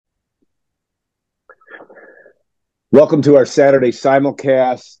Welcome to our Saturday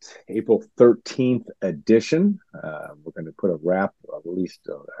Simulcast, April 13th edition. We're going to put a wrap, at least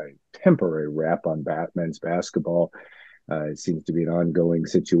a temporary wrap on men's basketball. It seems to be an ongoing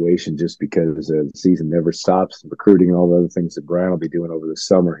situation just because the season never stops. Recruiting and all the other things that Brian will be doing over the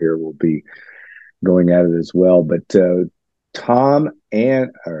summer here will be going at it as well. But Tom,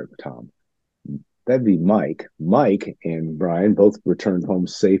 that'd be Mike. Mike and Brian both returned home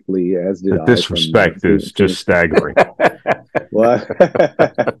safely, as did The disrespect is just staggering. Well,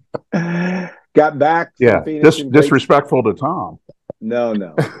 got back from Phoenix. Disrespectful to Tom.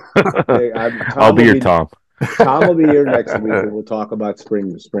 No. I'll be your Tom. Tom will be here next week, and we'll talk about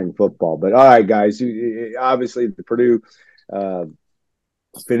spring football. But all right, guys, obviously the Purdue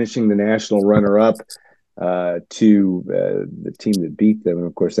finishing the national runner-up to the team that beat them, and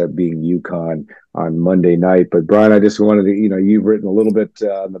of course that being UConn on Monday night. But Brian, I just wanted to, you've written a little bit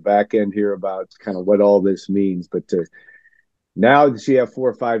on the back end here about kind of what all this means, but now that you have 4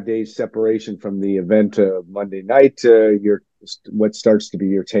 or 5 days separation from the event Monday night, what starts to be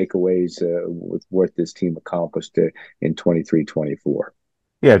your takeaways with what this team accomplished in 23-24?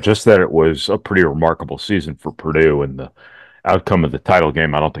 Yeah, just that it was a pretty remarkable season for Purdue, and the outcome of the title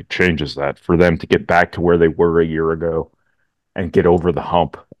game, I don't think changes that. For them to get back to where they were a year ago and get over the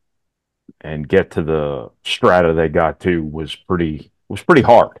hump and get to the strata they got to was pretty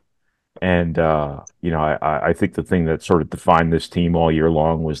hard. And I think the thing that sort of defined this team all year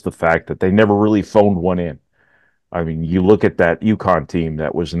long was the fact that they never really phoned one in. I mean, you look at that UConn team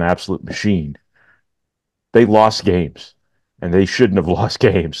that was an absolute machine. They lost games, and they shouldn't have lost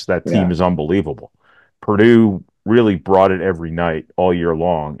games. That team is unbelievable. Purdue really brought it every night all year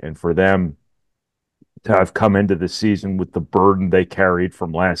long, and for them to have come into the season with the burden they carried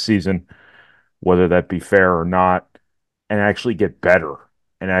from last season, whether that be fair or not, and actually get better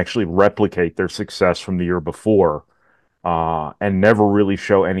and actually replicate their success from the year before, and never really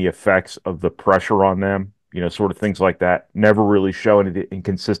show any effects of the pressure on them, sort of things like that, never really show any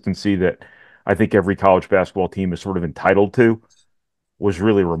inconsistency that I think every college basketball team is sort of entitled to, was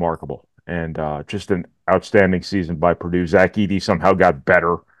really remarkable. And just an outstanding season by Purdue. Saturday somehow got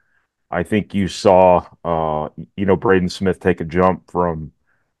better. I think you saw, Braden Smith take a jump from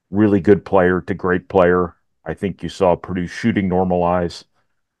really good player to great player. I think you saw Purdue shooting normalize.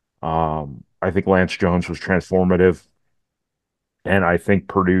 I think Lance Jones was transformative. And I think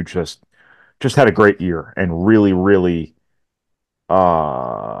Purdue just had a great year and really, really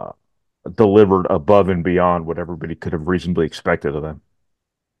delivered above and beyond what everybody could have reasonably expected of them.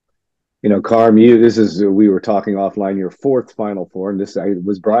 Carm, we were talking offline, your 4th Final Four, and this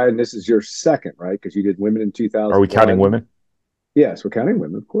was Brian. This is your 2nd, right? Because you did women in 2000. Are we counting women? Yes, we're counting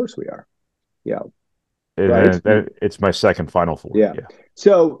women. Of course we are. Yeah. It's my 2nd Final Four. Yeah.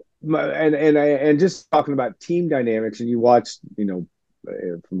 So, and just talking about team dynamics, and you watched, and you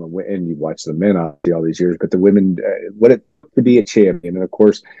watched the men obviously all these years, but the women, what it to be a champion, and of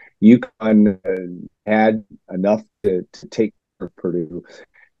course, UConn had enough to take Purdue.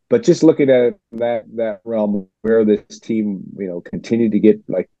 But just looking at that realm where this team, continued to get,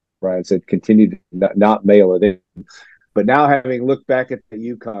 like Brian said, continued to not mail it in. But now, having looked back at the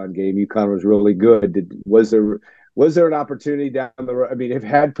UConn game, UConn was really good. Was there an opportunity down the road? I mean,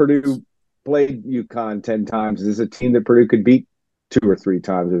 had Purdue played UConn 10 times, is this a team that Purdue could beat 2 or 3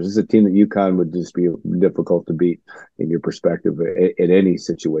 times? Or is this a team that UConn would just be difficult to beat, in your perspective, in any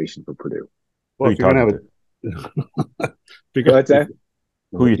situation for Purdue? Well, if you're going to What's that?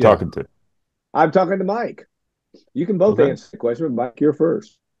 Who are you talking to? I'm talking to Mike. You can both answer the question, but Mike, you're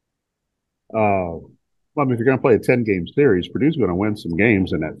first. Well, I mean, if you're going to play a 10-game series, Purdue's going to win some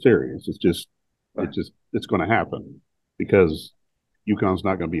games in that series. It's going to happen because UConn's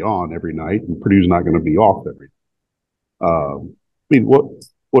not going to be on every night, and Purdue's not going to be off every night. I mean, what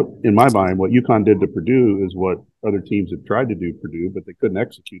in my mind, what UConn did to Purdue is what other teams have tried to do Purdue, but they couldn't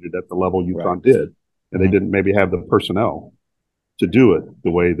execute it at the level UConn did, and they didn't maybe have the personnel to do it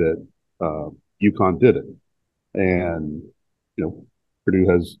the way that UConn did it. And, Purdue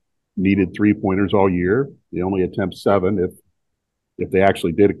has needed 3-pointers all year. They only attempt 7. If they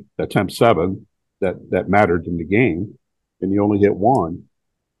actually did attempt 7, that mattered in the game, and you only hit 1.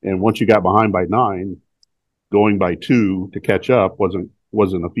 And once you got behind by 9, going by 2 to catch up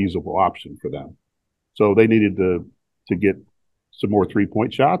wasn't a feasible option for them. So they needed to get some more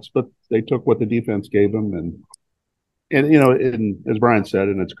 3-point shots, but they took what the defense gave them. And as Brian said,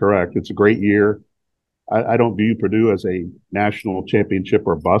 and it's correct, it's a great year. I don't view Purdue as a national championship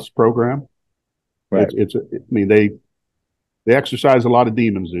or bust program. Right. They exercised a lot of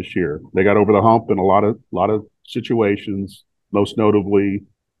demons this year. They got over the hump in a lot of situations, most notably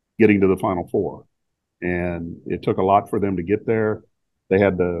getting to the Final Four. and it took a lot for them to get there. They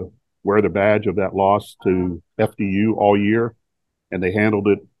had to wear the badge of that loss to FDU all year, and they handled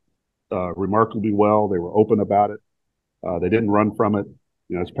it remarkably well. They were open about it. They didn't run from it.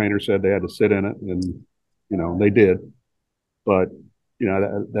 As Painter said, they had to sit in it, and they did. But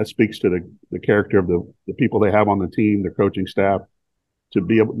that speaks to the character of the people they have on the team, their coaching staff, to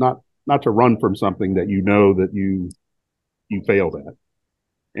be able not to run from something that that you failed at.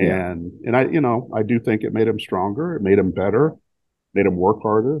 And I do think it made them stronger. It made them better, made them work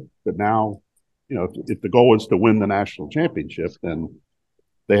harder. But now, if the goal is to win the national championship, then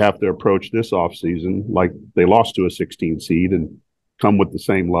they have to approach this offseason like they lost to a 16 seed and come with the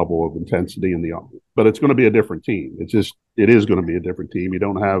same level of intensity in the off. But it's going to be a different team. It is going to be a different team. You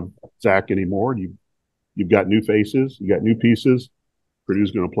don't have Zach anymore. You've got new faces. You got new pieces.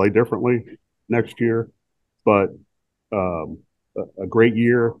 Purdue's going to play differently next year. But a great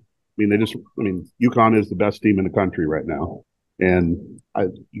year. UConn is the best team in the country right now. And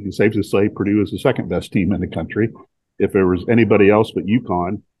you can safely say Purdue is the second best team in the country. If there was anybody else but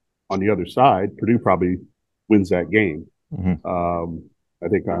UConn on the other side, Purdue probably wins that game. Mm-hmm. I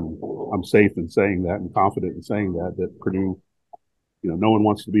think I'm safe in saying that and confident in saying that Purdue, no one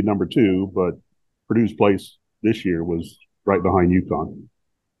wants to be number two, but Purdue's place this year was right behind UConn.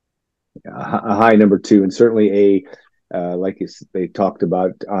 A high number two, and certainly they talked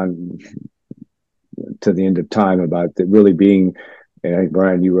about on to the end of time about that really being, and I think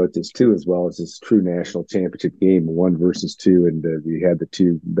Brian, you wrote this too, as well as this true national championship game, 1 versus 2, and you had the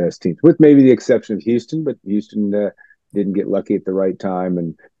two best teams, with maybe the exception of Houston, but Houston didn't get lucky at the right time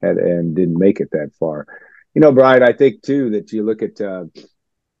and didn't make it that far. Brian, I think too that you look at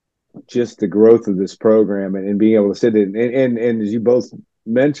just the growth of this program and being able to sit in, and as you both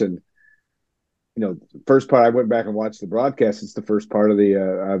mentioned, first part, I went back and watched the broadcast. It's the first part of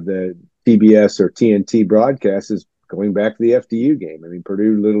the TBS or TNT broadcast is going back to the FDU game.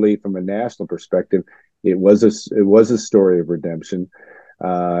 Purdue, literally from a national perspective, it was a story of redemption,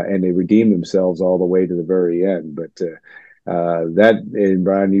 and they redeemed themselves all the way to the very end. But and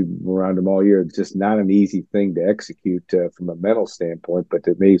Brian, you were around them all year. It's just not an easy thing to execute from a mental standpoint, but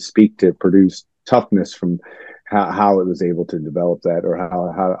it may speak to Purdue's toughness from how it was able to develop that, or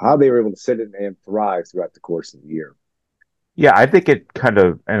how they were able to sit in and thrive throughout the course of the year. Yeah, I think it kind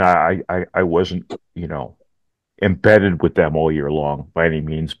of, and I wasn't, embedded with them all year long by any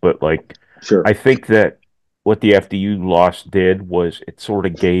means, but sure. I think that what the FDU loss did was it sort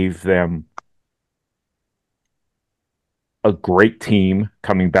of gave them a great team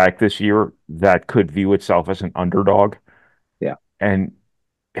coming back this year that could view itself as an underdog. Yeah. And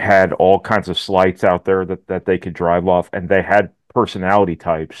had all kinds of slights out there that they could drive off, and they had personality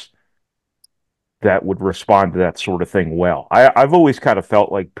types that would respond to that sort of thing well. I've always kind of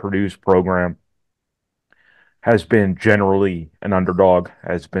felt like Purdue's program has been generally an underdog,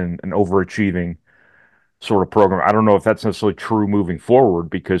 has been an overachieving sort of program. I don't know if that's necessarily true moving forward,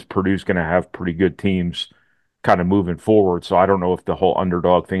 because Purdue's going to have pretty good teams kind of moving forward. So I don't know if the whole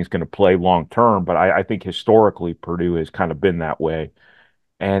underdog thing is going to play long term, but I think historically Purdue has kind of been that way.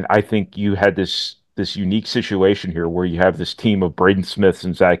 And I think you had this unique situation here where you have this team of Braden Smiths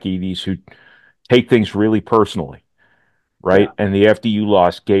and Zach Edey's who take things really personally, right? Yeah. And the FDU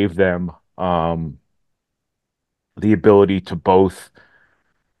loss gave them the ability to both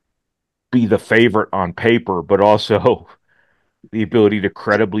be the favorite on paper, but also the ability to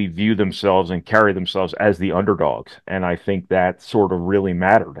credibly view themselves and carry themselves as the underdogs. And I think that sort of really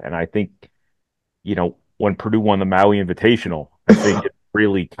mattered. And I think, when Purdue won the Maui Invitational, I think it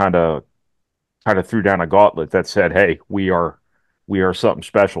really kind of threw down a gauntlet that said, hey, we are something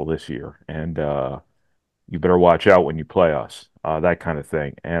special this year, and you better watch out when you play us, that kind of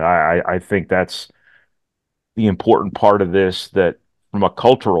thing. And I think that's the important part of this, that from a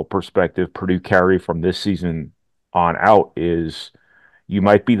cultural perspective, Purdue carry from this season on out is you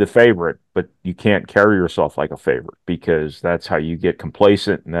might be the favorite, but you can't carry yourself like a favorite, because that's how you get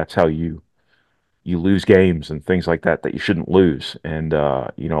complacent, and that's how you lose games and things like that you shouldn't lose. And,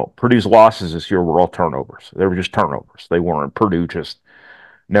 Purdue's losses this year were all turnovers. They were just turnovers. They weren't Purdue just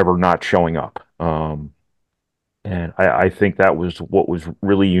never not showing up. And I think that was what was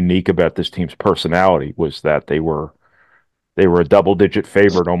really unique about this team's personality, was that they were a double-digit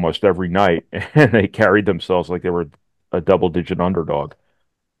favorite almost every night, and they carried themselves like they were a double-digit underdog.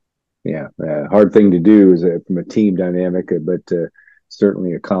 Yeah, hard thing to do is from a team dynamic, but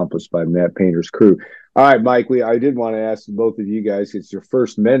certainly accomplished by Matt Painter's crew. All right, Mike, I did want to ask both of you guys, it's your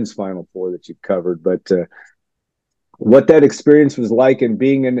first men's Final Four that you've covered, but what that experience was like, and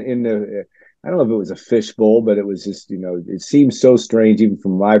being in the, I don't know if it was a fishbowl, but it was just, it seems so strange, even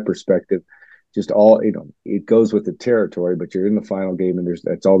from my perspective, just all, it goes with the territory, but you're in the final game, and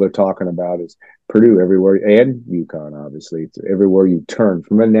that's all they're talking about is Purdue everywhere, and UConn, obviously. It's everywhere you turn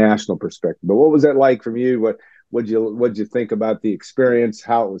from a national perspective. But what was that like from you? What'd you think about the experience,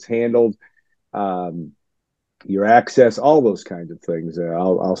 how it was handled, your access, all those kinds of things?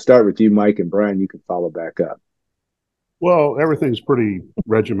 I'll start with you, Mike, and Brian, you can follow back up. Well, everything's pretty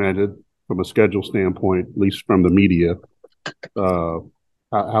regimented from a schedule standpoint, at least from the media,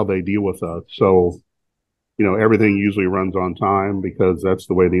 how they deal with us. So, everything usually runs on time because that's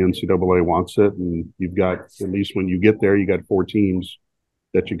the way the NCAA wants it. And you've got, at least when you get there, you got 4 teams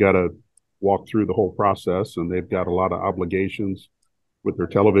that you got to walk through the whole process. And they've got a lot of obligations with their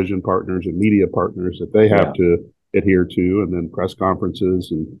television partners and media partners that they have to adhere to, and then press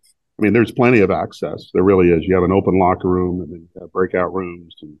conferences. And I mean, there's plenty of access. There really is. You have an open locker room, and then you have breakout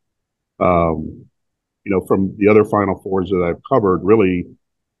rooms. And, from the other Final Fours that I've covered, really,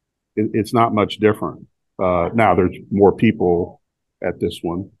 it's not much different. Now there's more people at this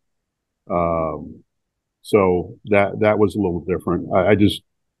one. So that was a little different. I just,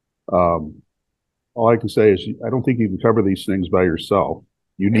 all I can say is I don't think you can cover these things by yourself.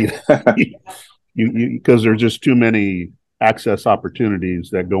 You need, because there's just too many access opportunities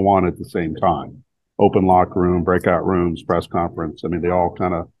that go on at the same time. Open locker room, breakout rooms, press conference. I mean, they all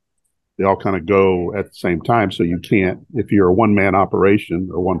kind of go at the same time. So you can't, if you're a one-man operation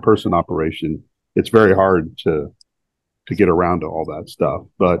or one-person operation, it's very hard to get around to all that stuff.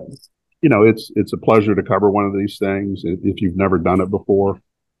 But it's a pleasure to cover one of these things if you've never done it before,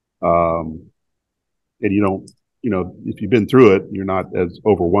 and you don't, if you've been through it, you're not as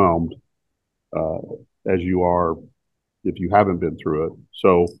overwhelmed as you are if you haven't been through it.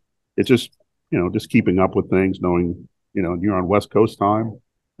 So it's just just keeping up with things, knowing you're on West Coast time.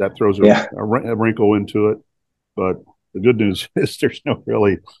 That throws a wrinkle into it. But the good news is there's no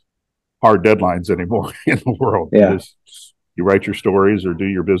really hard deadlines anymore in the world. Yeah. You write your stories or do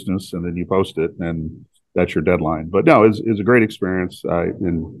your business, and then you post it, and that's your deadline. But no, it's a great experience.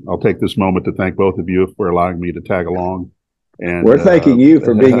 And I'll take this moment to thank both of you for allowing me to tag along. And we're thanking you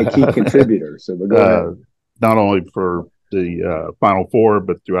for being a key contributor. So go ahead. Not only for the Final Four,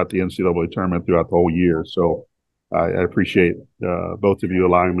 but throughout the NCAA tournament, throughout the whole year. So I appreciate both of you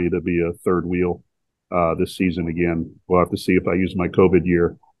allowing me to be a third wheel this season again. We'll have to see if I use my COVID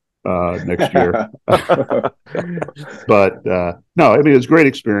year next year. But no, I mean, it's a great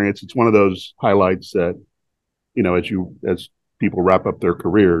experience. It's one of those highlights that, as people wrap up their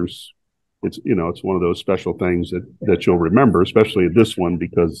careers, it's one of those special things that you'll remember, especially this one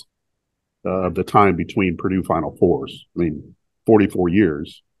because of the time between Purdue Final Fours. I mean, 44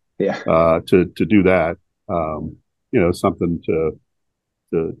 years. Yeah. To do that, something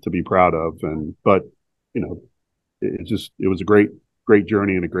to be proud of. But it was a great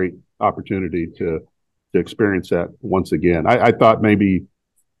journey and a great opportunity to experience that once again. I thought maybe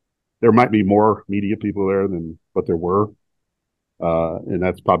there might be more media people there than what there were. And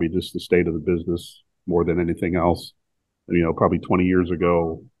that's probably just the state of the business more than anything else. Probably 20 years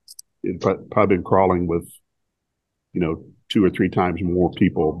ago, it probably been crawling with, 2 or 3 times more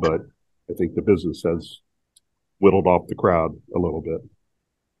people. But I think the business has whittled off the crowd a little bit.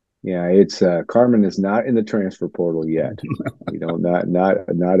 Yeah, it's Carmin is not in the transfer portal yet.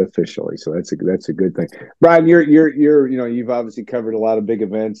 Not officially. So that's a good thing. Brian, you've obviously covered a lot of big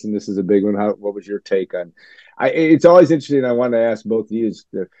events, and this is a big one. What was your take on? It's always interesting. I want to ask both of you is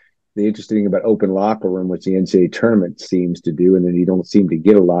the interesting thing about open locker room, which the NCAA tournament seems to do, and then you don't seem to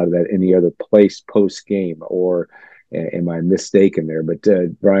get a lot of that any other place post game. Or am I mistaken there? But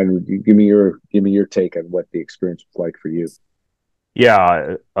Brian, give me your take on what the experience was like for you.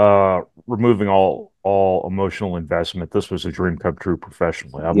 Yeah, removing all emotional investment, this was a dream come true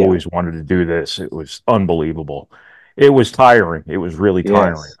professionally. I've always wanted to do this. It was unbelievable. It was tiring. It was really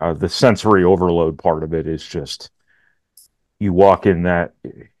tiring. Yes. The sensory overload part of it is just you walk into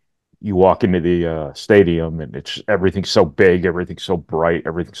the stadium and everything's so big, everything's so bright,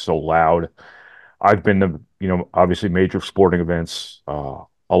 everything's so loud. I've been to obviously major sporting events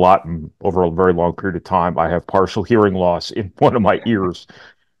a lot over a very long period of time. I have partial hearing loss in one of my ears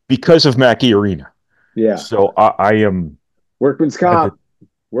because of Mackey Arena. Yeah. So I am workman's comp.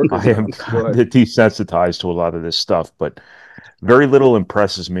 I am kind of desensitized to a lot of this stuff, but very little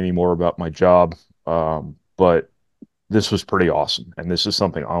impresses me anymore about my job. But this was pretty awesome, and this is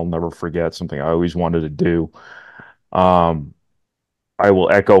something I'll never forget. Something I always wanted to do. I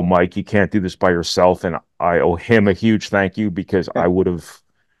will echo Mike. You can't do this by yourself, and I owe him a huge thank you because I would have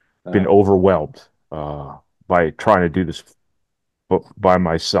been overwhelmed by trying to do this by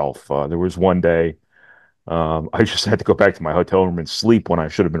myself. There was one day I just had to go back to my hotel room and sleep when I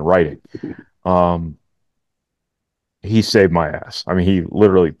should have been writing. He saved my ass. I mean, he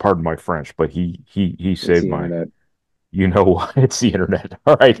literally, pardon my French, but he It's saved the my. internet. You know what? It's the internet.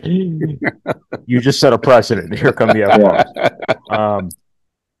 All right, you just set a precedent. Here come the F Yeah. bombs. Um,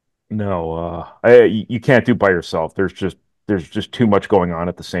 no, you can't do it by yourself. There's just too much going on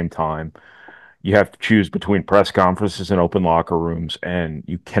at the same time. You have to choose between press conferences and open locker rooms, and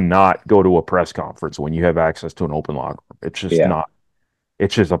you cannot go to a press conference when you have access to an open locker room. It's just Yeah. not.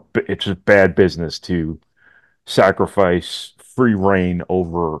 It's just bad business to sacrifice free reign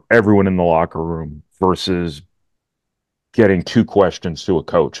over everyone in the locker room versus getting two questions to a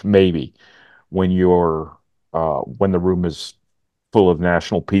coach, maybe when the room is full of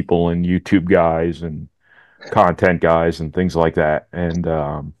national people and YouTube guys and content guys and things like that. And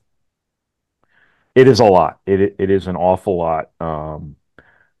it is a lot. It is an awful lot.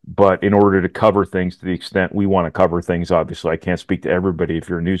 But in order to cover things to the extent we want to cover things, obviously I can't speak to everybody. If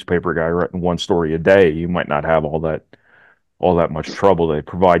you're a newspaper guy writing one story a day, you might not have all that much trouble. They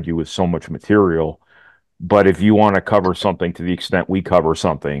provide you with so much material. But if you want to cover something to the extent we cover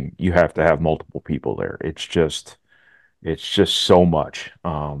something, you have to have multiple people there. It's just so much.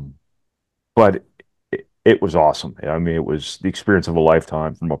 But it was awesome. I mean, it was the experience of a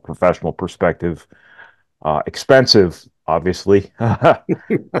lifetime from a professional perspective. Expensive, obviously.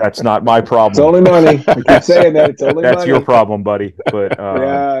 That's not my It's problem. only money. I keep saying that. It's only That's your money. problem, buddy. But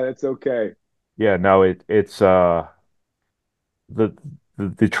Yeah, that's okay. yeah, no, it's the,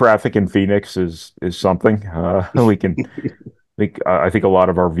 the traffic in Phoenix is something. I think a lot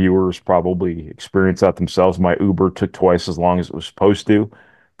of our viewers probably experience that themselves. My Uber took twice as long as it was supposed to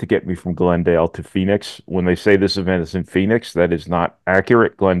get me from Glendale to Phoenix. When they say this event is in Phoenix, that is not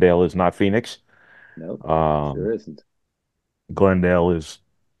accurate. Glendale is not Phoenix. Nope, sure Um, isn't. Glendale is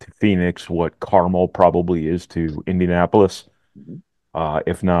to Phoenix what Carmel probably is to Indianapolis, Mhm.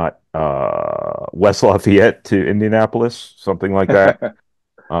 if not West Lafayette to Indianapolis, something like that.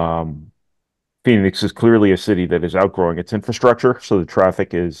 Um, Phoenix is clearly a city that is outgrowing its infrastructure, so the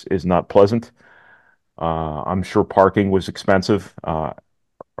traffic is not pleasant. I'm sure parking was expensive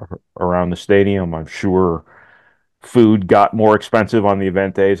around the stadium. I'm sure food got more expensive on the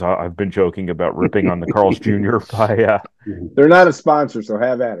event days. I've been joking about ripping on the Carl's Jr. They're not a sponsor, so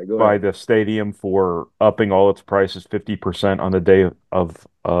have at it. Go by ahead. the stadium for upping all its prices 50% on the day of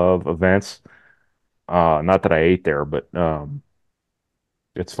events. Not that I ate there, but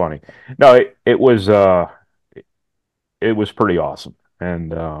it's funny. No, it was pretty awesome,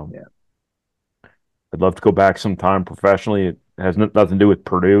 and Yeah. I'd love to go back sometime professionally. It has nothing to do with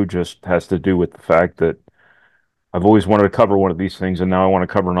Purdue, just has to do with the fact that I've always wanted to cover one of these things, and now I want to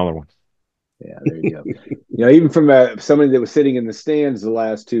cover another one. Yeah, there you go. Even from somebody that was sitting in the stands the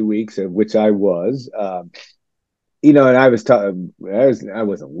last 2 weeks, of which I was, and I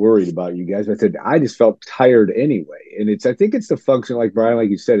wasn't worried about you guys. But I said I just felt tired anyway, and I think it's the function, like Brian, like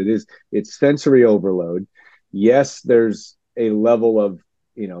you said, it's sensory overload. Yes, there's a level of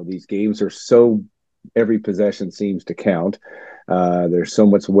these games are so every possession seems to count. There's so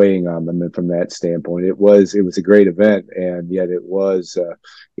much weighing on them, and from that standpoint, it was a great event, and yet it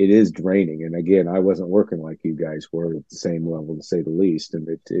is draining. And again, I wasn't working like you guys were at the same level, to say the least, and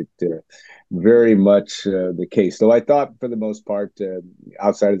it very much the case. Though I thought, for the most part,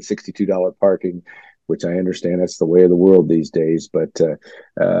 outside of the $62 parking, which I understand that's the way of the world these days, but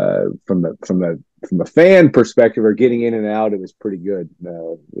from a fan perspective or getting in and out, it was pretty good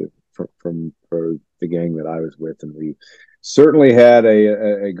for the gang that I was with, and we certainly had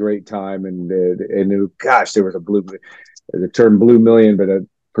a great time. And gosh, there was the term blue million, but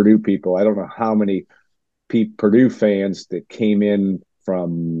Purdue people. I don't know how many Purdue fans that came in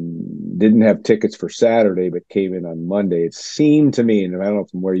didn't have tickets for Saturday, but came in on Monday. It seemed to me, and I don't know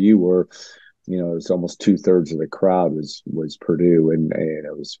from where you were, it's almost 2/3 of the crowd was Purdue, and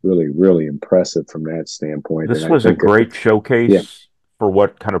it was really, really impressive from that standpoint. And This I was a think, great yeah, showcase for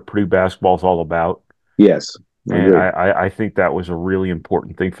what kind of Purdue basketball is all about. yes, I And agree. I think that was a really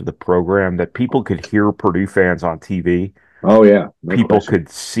important thing for the program that people could hear Purdue fans on TV, Oh yeah, no people question. could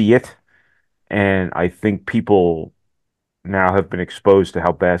see it. And I think people now have been exposed to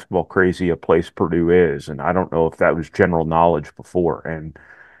how basketball crazy a place Purdue is. And I don't know if that was general knowledge before. And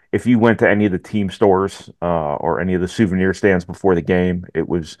if you went to any of the team stores or any of the souvenir stands before the game, it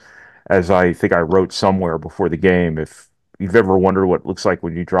was, as I think I wrote somewhere before the game, if you've ever wondered what it looks like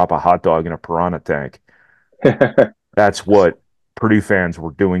when you drop a hot dog in a piranha tank, that's what Purdue fans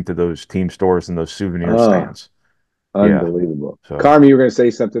were doing to those team stores and those souvenir Oh, stands. Yeah. unbelievable. So Carmi, you were going to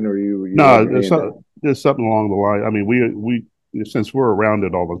say something, or you had No, your hand up? there's something along the line. I mean, we since we're around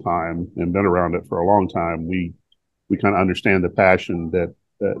it all the time and been around it for a long time, we kind of understand the passion that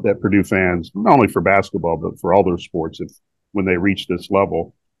that Purdue fans, not only for basketball but for all their sports, if when they reach this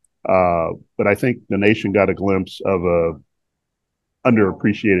level. But I think the nation got a glimpse of a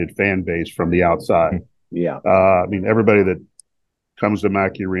underappreciated fan base from the outside. Yeah. I mean, everybody that comes to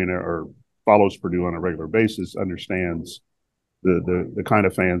Mackey Arena or follows Purdue on a regular basis understands the kind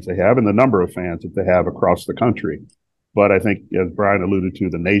of fans they have and the number of fans that they have across the country. But I think, as Brian alluded to,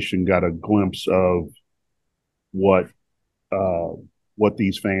 the nation got a glimpse of what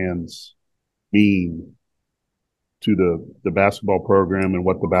these fans mean to the basketball program and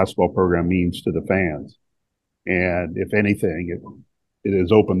what the basketball program means to the fans. And if anything, it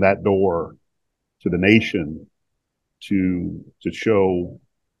has opened that door to the nation to show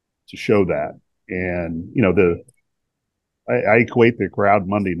that. And I equate the crowd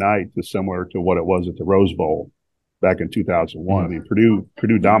Monday night to similar to what it was at the Rose Bowl back in 2001. I mean,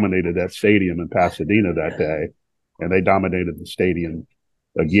 Purdue dominated that stadium in Pasadena that day, and they dominated the stadium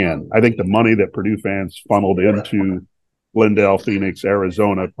again. I think the money that Purdue fans funneled into Glendale, Phoenix,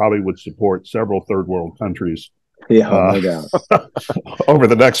 Arizona probably would support several third world countries. Yeah, no doubt. Over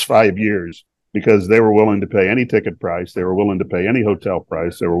the next 5 years, because they were willing to pay any ticket price, they were willing to pay any hotel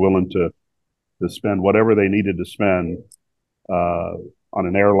price, they were willing to spend whatever they needed to spend on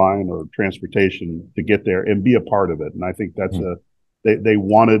an airline or transportation to get there and be a part of it. And I think that's they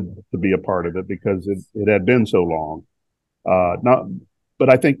wanted to be a part of it because it had been so long. But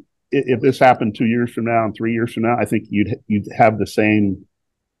I think if this happened 2 years from now and 3 years from now, I think you'd have the same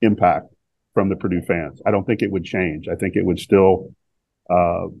impact from the Purdue fans. I don't think it would change. I think it would still,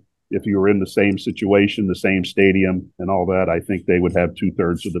 if you were in the same situation, the same stadium and all that, I think they would have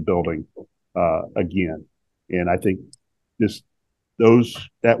 2/3 of the building again. And I think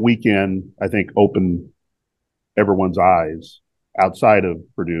that weekend, I think, opened everyone's eyes outside of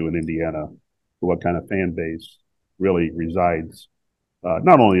Purdue and Indiana to what kind of fan base really resides,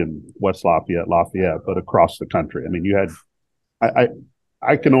 not only in West Lafayette, but across the country. I mean, you had,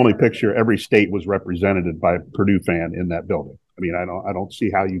 I can only picture every state was represented by a Purdue fan in that building. I mean, I don't see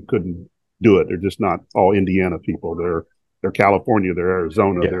how you couldn't do it. They're just not all Indiana people. They're California, they're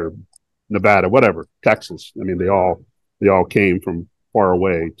Arizona, they're Nevada, whatever, Texas. I mean, they all came from far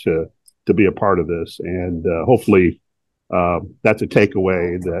away to be a part of this, and hopefully that's a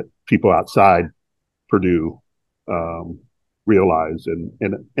takeaway that people outside Purdue realize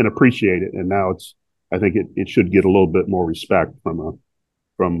and appreciate it. And now I think it should get a little bit more respect from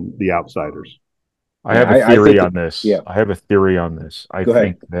the outsiders. I have a theory on this. Yeah. I have a theory on this. I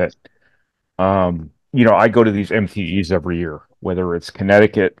think that, I go to these MTEs every year, whether it's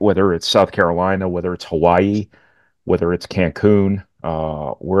Connecticut, whether it's South Carolina, whether it's Hawaii, whether it's Cancun,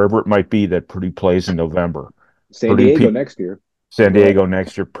 wherever it might be that Purdue plays in November. San Diego next year.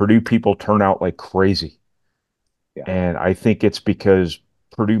 Purdue people turn out like crazy. Yeah. And I think it's because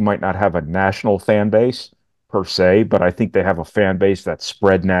Purdue might not have a national fan base per se, but I think they have a fan base that's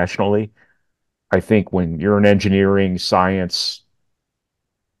spread nationally. I think when you're an engineering science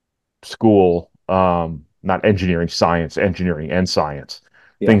school, not engineering science, engineering and science,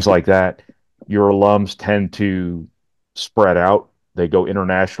 things like that, your alums tend to spread out. They go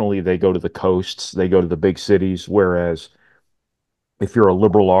internationally, they go to the coasts, they go to the big cities. Whereas if you're a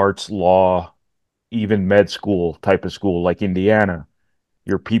liberal arts, law, even med school type of school like Indiana,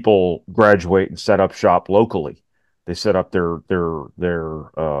 your people graduate and set up shop locally. They set up their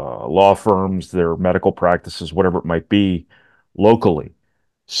law firms, their medical practices, whatever it might be, locally.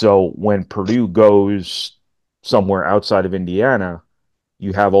 So when Purdue goes somewhere outside of Indiana,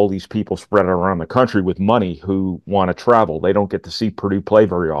 you have all these people spread around the country with money who want to travel. They don't get to see Purdue play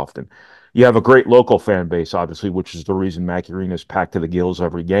very often. You have a great local fan base, obviously, which is the reason Mackey Arena is packed to the gills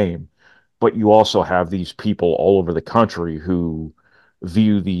every game. But you also have these people all over the country who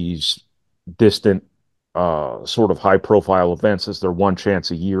view these distant, sort of high-profile events as their one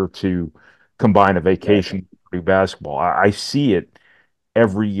chance a year to combine a vacation with Purdue basketball. I see it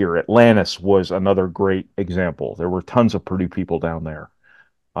every year. Atlantis was another great example. There were tons of Purdue people down there.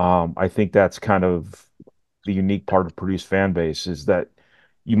 I think that's kind of the unique part of Purdue's fan base, is that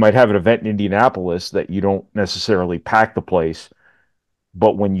you might have an event in Indianapolis that you don't necessarily pack the place,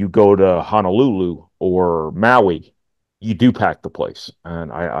 but when you go to Honolulu or Maui, you do pack the place.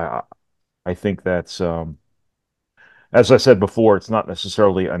 And I think that's, as I said before, it's not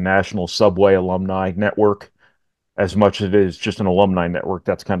necessarily a national Subway alumni network as much as it is just an alumni network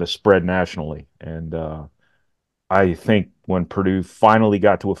that's kind of spread nationally. And I think when Purdue finally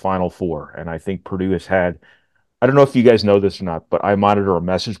got to a Final Four, and I think Purdue has had, I don't know if you guys know this or not, but I monitor a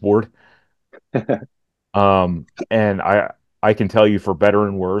message board. And I can tell you, for better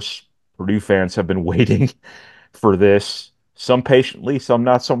and worse, Purdue fans have been waiting for this some patiently, some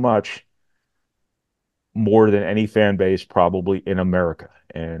not so much, more than any fan base probably in America.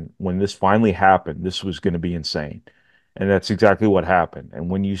 And when this finally happened, this was going to be insane. And that's exactly what happened.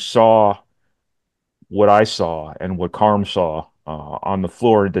 And when you saw what I saw and what Carm saw on the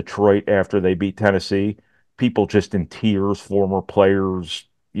floor in Detroit after they beat Tennessee, people just in tears, former players,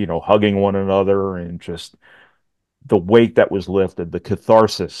 hugging one another, and just the weight that was lifted, the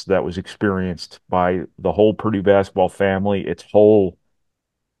catharsis that was experienced by the whole Purdue basketball family, its whole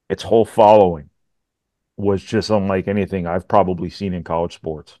following was just unlike anything I've probably seen in college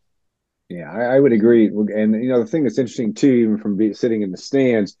sports. Yeah, I would agree. And the thing that's interesting too, even from sitting in the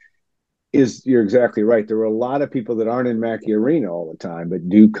stands, is you're exactly right. There were a lot of people that aren't in Mackey Arena all the time, but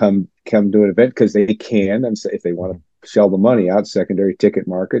do come to an event because they can, and so if they want to shell the money out, secondary ticket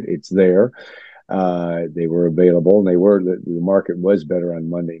market, it's there. They were available, and the market was better on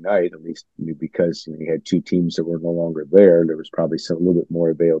Monday night, at least because you had two teams that were no longer there. There was probably a little bit more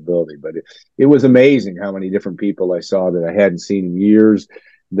availability, but it was amazing how many different people I saw that I hadn't seen in years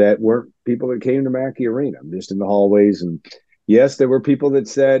that weren't people that came to Mackey Arena, just in the hallways. And yes, there were people that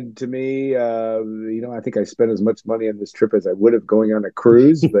said to me, I think I spent as much money on this trip as I would have going on a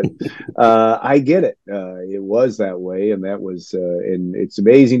cruise, but I get it. It was that way, and and it's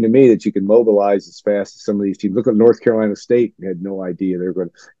amazing to me that you can mobilize as fast as some of these teams. Look at North Carolina State; had no idea they're going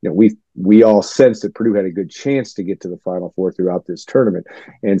to. We all sensed that Purdue had a good chance to get to the Final Four throughout this tournament.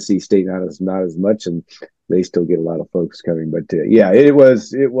 NC State not as much, and they still get a lot of folks coming. But yeah, it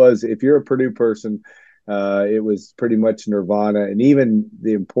was. If you're a Purdue person, it was pretty much nirvana, and even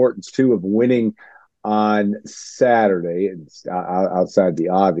the importance too of winning on Saturday, outside the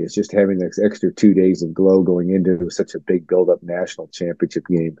obvious, just having this extra 2 days of glow going into such a big build-up national championship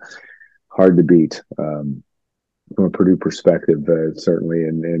game, hard to beat from a Purdue perspective, certainly,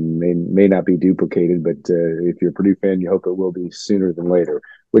 and may not be duplicated. But if you're a Purdue fan, you hope it will be sooner than later.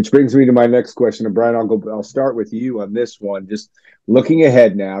 Which brings me to my next question, and Brian, I'll start with you on this one. Just looking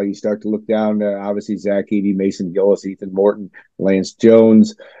ahead now, you start to look down. Obviously, Zach Edey, Mason Gillis, Ethan Morton, Lance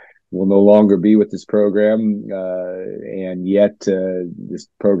Jones will no longer be with this program, and yet this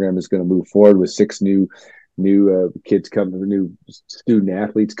program is going to move forward with six new kids coming, new student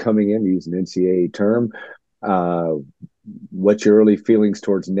athletes coming in, to use an NCAA term. What's your early feelings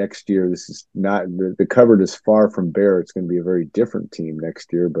towards next year? This is not the cupboard is far from bare. It's going to be a very different team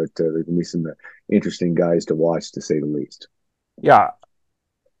next year, but there's going to be some interesting guys to watch, to say the least. Yeah,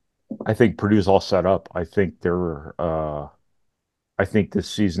 I think Purdue's all set up. I think this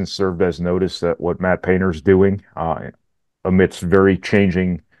season served as notice that what Matt Painter's doing amidst very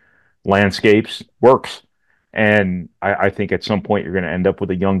changing landscapes works. And I think at some point you're going to end up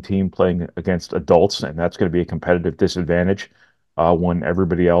with a young team playing against adults, and that's going to be a competitive disadvantage when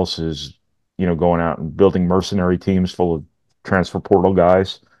everybody else is, going out and building mercenary teams full of transfer portal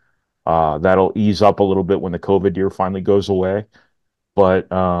guys. That'll ease up a little bit when the COVID year finally goes away. But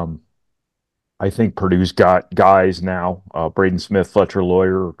I think Purdue's got guys now, Braden Smith, Fletcher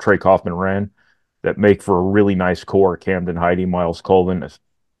Lawyer, Trey Kaufman-Wren, that make for a really nice core. Camden Heide, Miles Colvin,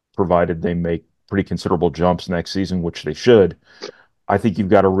 provided they make pretty considerable jumps next season, which they should. I think you've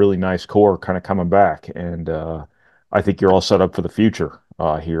got a really nice core kind of coming back, and I think you're all set up for the future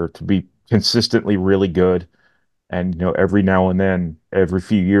here to be consistently really good. And every now and then, every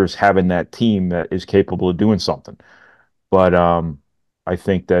few years, having that team that is capable of doing something. But I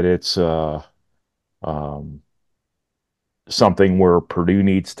think that it's um, something where Purdue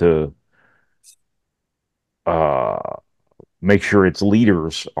needs to uh, make sure its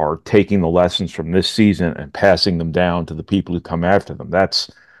leaders are taking the lessons from this season and passing them down to the people who come after them.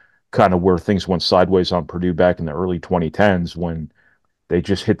 That's kind of where things went sideways on Purdue back in the early 2010s, when they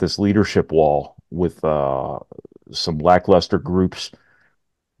just hit this leadership wall with some lackluster groups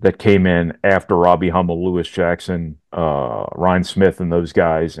that came in after Robbie Hummel, Lewis Jackson, Ryan Smith, and those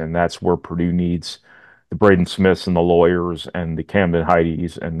guys. And that's where Purdue needs the Braden Smiths and the Lawyers and the Camden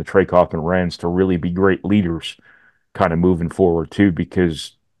Heides and the Trey Kaufman-Wrens to really be great leaders kind of moving forward too,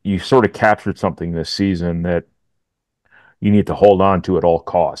 because you sort of captured something this season that you need to hold on to at all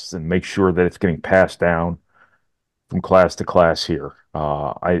costs and make sure that it's getting passed down from class to class here.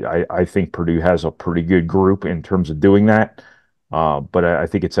 I think Purdue has a pretty good group in terms of doing that, but I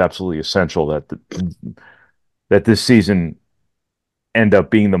think it's absolutely essential that this season end up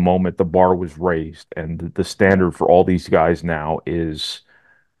being the moment the bar was raised, and the standard for all these guys now is,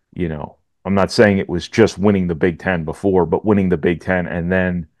 I'm not saying it was just winning the Big Ten before, but winning the Big Ten, and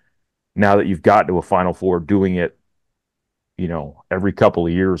then now that you've got to a Final Four, doing it, every couple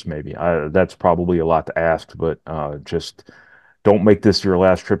of years maybe. That's probably a lot to ask, but just don't make this your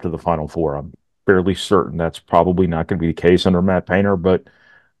last trip to the Final Four. I'm fairly certain that's probably not going to be the case under Matt Painter, but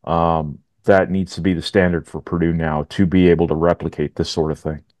that needs to be the standard for Purdue now to be able to replicate this sort of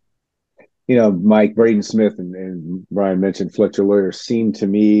thing. Mike, Braden Smith and Brian mentioned Fletcher Lawyer seem to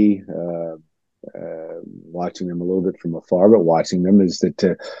me, watching them a little bit from afar, but watching them is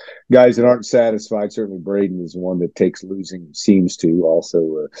that guys that aren't satisfied, certainly Braden is one that takes losing, seems to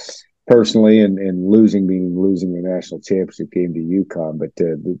also personally, and losing the national championship game to UConn. But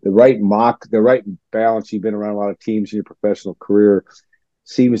the right balance, you've been around a lot of teams in your professional career,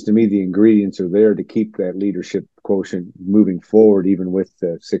 seems to me the ingredients are there to keep that leadership quotient moving forward, even with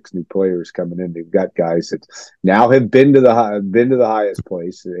 6 new players coming in. They've got guys that now have been to the highest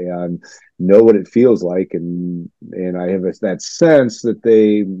place and know what it feels like, and I have that sense that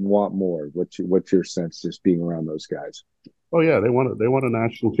they want more. What's your sense just being around those guys? Oh yeah, they want a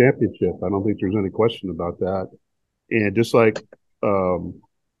national championship. I don't think there's any question about that. And just like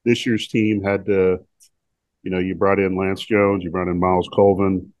this year's team had to, you brought in Lance Jones, you brought in Miles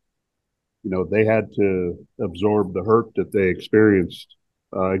Colvin. They had to absorb the hurt that they experienced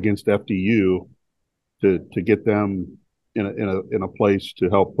against FDU to get them in a place to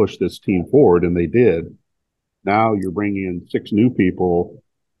help push this team forward, and they did. Now you're bringing in 6 new people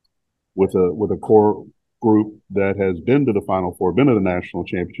with a core group that has been to the Final Four, been to the national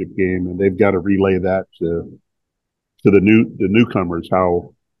championship game, and they've got to relay that to the newcomers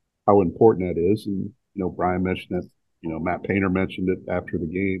how important that is. And Brian mentioned it. Matt Painter mentioned it after the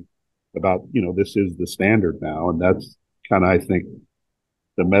game about this is the standard now, and that's kind of, I think,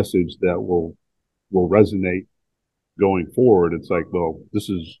 the message that will resonate going forward. It's like, well, this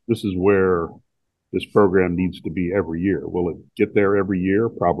is where this program needs to be every year. Will it get there every year?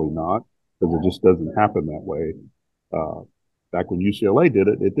 Probably not, because it just doesn't happen that way. Back when UCLA did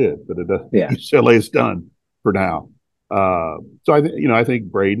it, it did, but it doesn't. Yeah. UCLA is done for now. So I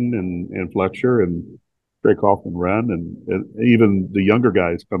think Braden and Fletcher and Draykoff and Wren and even the younger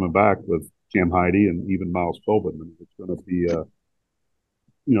guys coming back with Cam Heide and even Miles Colvin. And it's going to be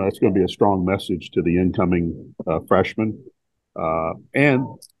it's going to be a strong message to the incoming freshmen and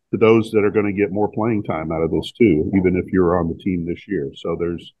to those that are going to get more playing time out of this too, even if you're on the team this year. So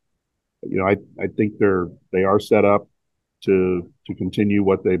there's, I think they are set up to continue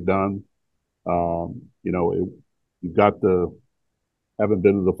what they've done. You've got haven't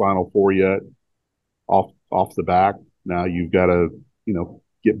been to the Final Four yet off the back. Now you've got to,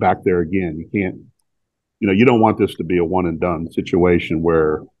 get back there again. You can't, you don't want this to be a one and done situation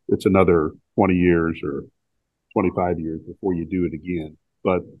where it's another 20 years or 25 years before you do it again.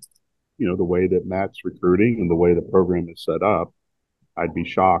 But, the way that Matt's recruiting and the way the program is set up, I'd be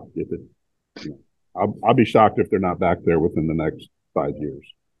shocked if I'll be shocked if they're not back there within the next 5 years.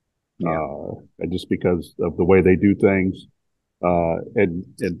 Yeah. And just because of the way they do things. And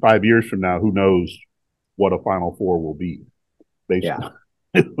 5 years from now, who knows what a Final Four will be. We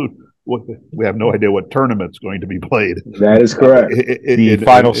have no idea what tournament's going to be played. That is correct. The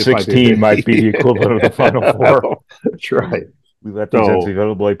Final 16 might be the equivalent of the Final Four. That's right. We let these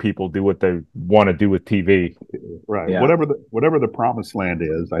NCAA people do what they want to do with TV. Right. Yeah. Whatever the promised land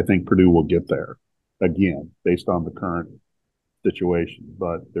is, I think Purdue will get there again, based on the current situation.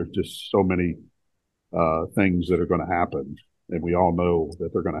 But there's just so many things that are going to happen, and we all know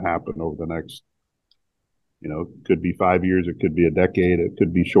that they're going to happen over the next, could be 5 years, it could be a decade, it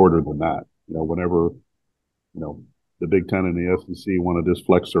could be shorter than that. Whenever, the Big Ten and the SEC want to just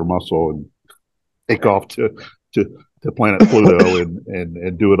flex their muscle and take off to planet Pluto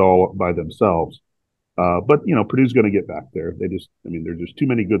and do it all by themselves. But Purdue's going to get back there. There's just too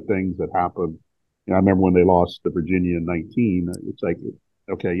many good things that happen. I remember when they lost to Virginia in 19. It's like,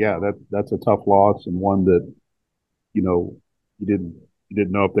 okay, yeah, that's a tough loss, and one that you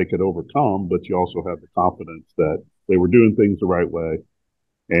didn't know if they could overcome, but you also had the confidence that they were doing things the right way,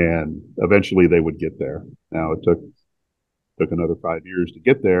 and eventually they would get there. Now it took another 5 years to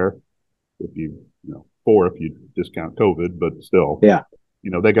get there. If you 4 if you discount COVID, but still, yeah,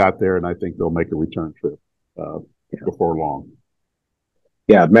 they got there, and I think they'll make a return trip before long.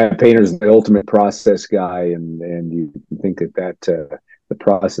 Yeah, Matt Painter's the ultimate process guy, and you think that the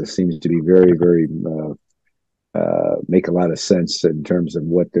process seems to be very, very make a lot of sense in terms of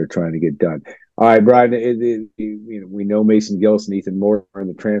what they're trying to get done. All right, Brian, we know Mason Gillis and Ethan Moore are in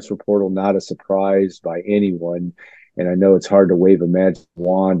the transfer portal, not a surprise by anyone. And I know it's hard to wave a magic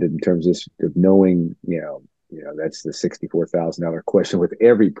wand in terms of knowing, that's the $64,000 question with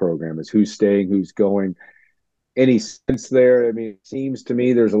every program is who's staying, who's going. Any sense there? It seems to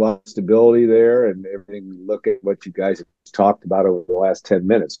me there's a lot of stability there, and everything we look at what you guys have talked about over the last 10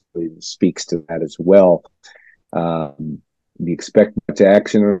 minutes speaks to that as well. we expect much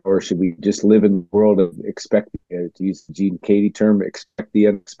action, or should we just live in the world of expect, to use the Gene Katie term, expect the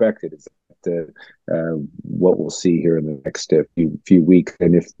unexpected? Is that what we'll see here in the next few weeks,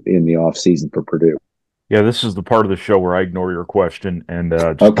 and if in the off season for Purdue? Yeah, this is the part of the show where I ignore your question and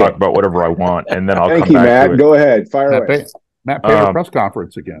just Okay. talk about whatever I want, and then I'll Thank come you, back to Matt. it. Go ahead, fire away. Matt Painter press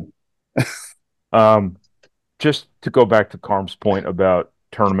conference again. Just to go back to Carm's point about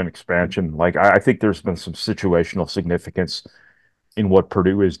tournament expansion, like I think there's been some situational significance in what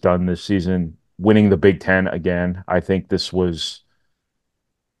Purdue has done this season, winning the Big Ten again. I think this was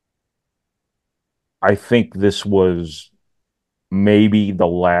maybe the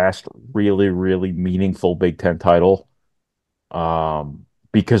last really, really meaningful Big Ten title,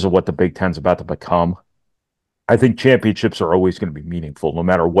 because of what the Big Ten's about to become. I think championships are always going to be meaningful, no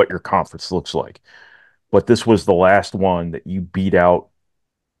matter what your conference looks like. But this was the last one that you beat out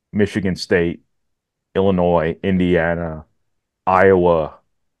Michigan State, Illinois, Indiana, Iowa,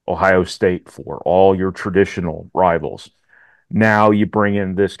 Ohio State for, all your traditional rivals. Now you bring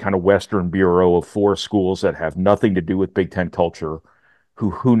in this kind of Western Bureau of four schools that have nothing to do with Big Ten culture,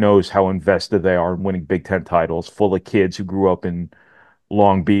 who knows how invested they are in winning Big Ten titles, full of kids who grew up in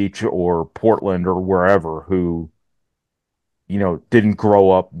Long Beach or Portland or wherever, who, didn't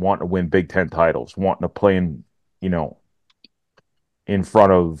grow up wanting to win Big Ten titles, wanting to play in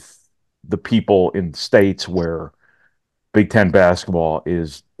front of the people in states where Big Ten basketball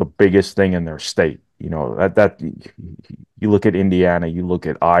is the biggest thing in their state. That you look at Indiana, you look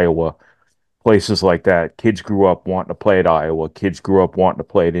at Iowa, places like that. Kids grew up wanting to play at Iowa. Kids grew up wanting to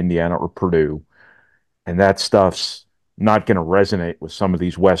play at Indiana or Purdue, and that stuff's not going to resonate with some of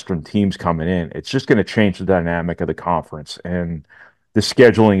these Western teams coming in. It's just going to change the dynamic of the conference, and the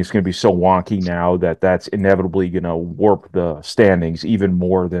scheduling is going to be so wonky now that that's inevitably going to warp the standings even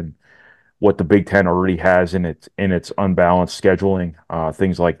more than what the Big Ten already has in its unbalanced scheduling,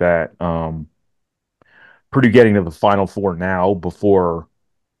 things like that. Purdue getting to the Final Four now before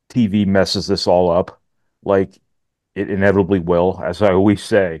TV messes this all up, like it inevitably will. As I always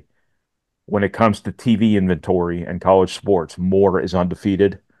say, when it comes to TV inventory and college sports, more is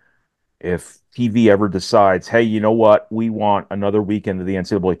undefeated. If TV ever decides, hey, you know what, we want another weekend of the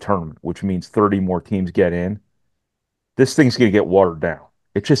NCAA tournament, which means 30 more teams get in, this thing's going to get watered down.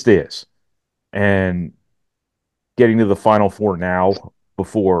 It just is. And getting to the Final Four now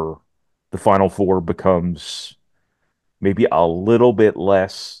before the Final Four becomes maybe a little bit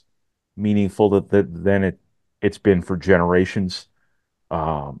less meaningful than it's been for generations.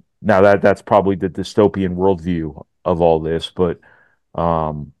 Now that's probably the dystopian worldview of all this, but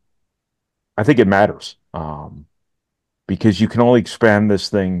I think it matters, because you can only expand this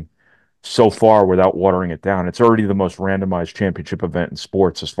thing so far without watering it down. It's already the most randomized championship event in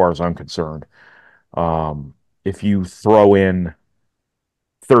sports, as far as I'm concerned. If you throw in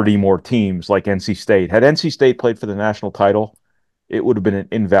 30 more teams like NC State, had NC State played for the national title, it would have been an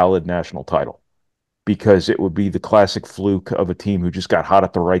invalid national title, because it would be the classic fluke of a team who just got hot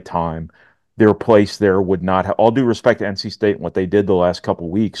at the right time. Their place there would not have, all due respect to NC State and what they did the last couple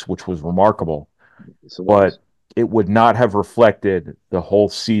of weeks, which was remarkable, but it would not have reflected the whole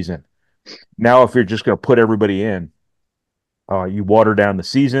season. Now, if you're just going to put everybody in, you water down the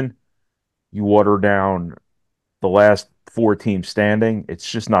season, you water down the last four teams standing. It's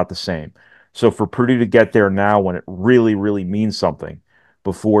just not the same. So for Purdue to get there now when it really, really means something,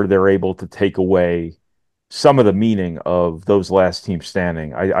 before they're able to take away some of the meaning of those last teams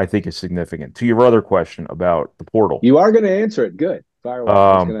standing, I think is significant. To your other question about the portal. You are going to answer it. Good. Fire away.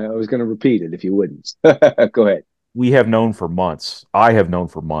 I was going to repeat it if you wouldn't. Go ahead. We have known for months. I have known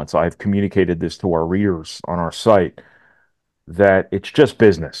for months. I've communicated this to our readers on our site that it's just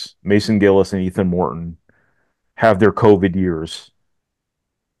business. Mason Gillis and Ethan Morton have their COVID years.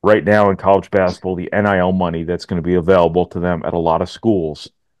 Right now in college basketball, the NIL money that's going to be available to them at a lot of schools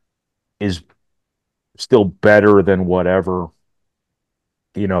is still better than whatever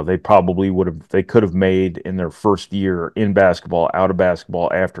they could have made in their first year in basketball, out of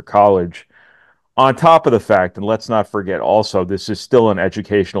basketball, after college. On top of the fact, and let's not forget also, this is still an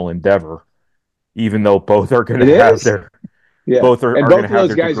educational endeavor, even though both are going to have their both are and both of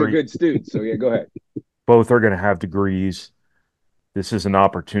those guys are good students. So yeah, go ahead. Both are going to have degrees. This is an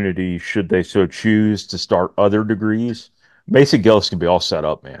opportunity, should they so choose, to start other degrees. Mason Gillis can be all set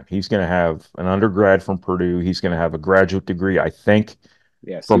up, man. He's going to have an undergrad from Purdue. He's going to have a graduate degree, I think,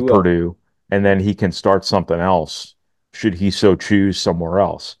 from Purdue. And then he can start something else, should he so choose, somewhere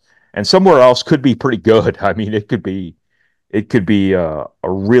else. And somewhere else could be pretty good. I mean, it could be a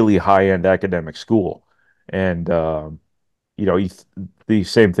really high-end academic school. And, the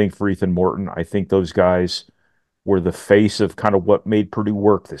same thing for Ethan Morton. I think those guys were the face of kind of what made Purdue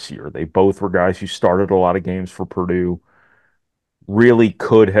work this year. They both were guys who started a lot of games for Purdue, really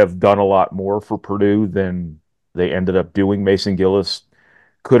could have done a lot more for Purdue than they ended up doing. Mason Gillis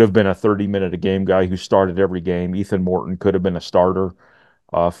could have been a 30-minute a game guy who started every game. Ethan Morton could have been a starter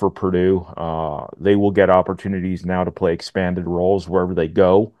for Purdue. They will get opportunities now to play expanded roles wherever they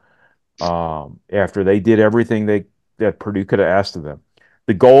go. After they did everything that Purdue could have asked of them.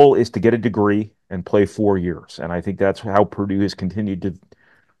 The goal is to get a degree and play 4 years, and I think that's how Purdue has continued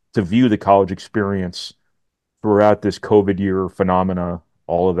to view the college experience throughout this COVID year phenomena,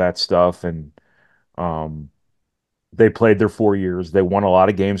 all of that stuff, and um, they played their 4 years. They won a lot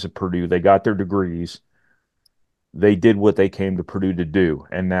of games at Purdue. They got their degrees. They did what they came to Purdue to do,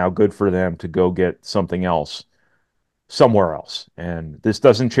 and now good for them to go get something else somewhere else. And this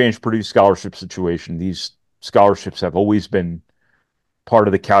doesn't change Purdue's scholarship situation. These scholarships have always been part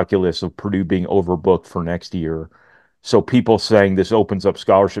of the calculus of Purdue being overbooked for next year. So people saying this opens up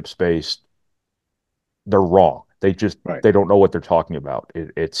scholarship space, they're wrong. They don't know what they're talking about.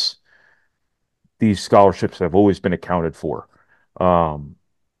 It's these scholarships have always been accounted for. Um,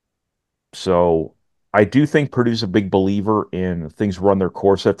 so I do think Purdue's a big believer in things run their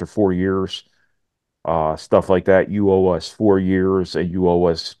course after 4 years. Stuff like that. You owe us 4 years, and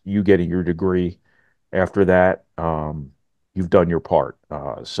you getting your degree. After that, you've done your part.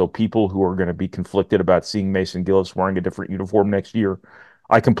 So people who are going to be conflicted about seeing Mason Gillis wearing a different uniform next year,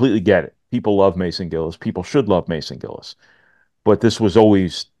 I completely get it. People love Mason Gillis. People should love Mason Gillis. But this was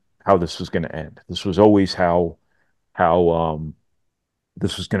always how this was going to end. This was always how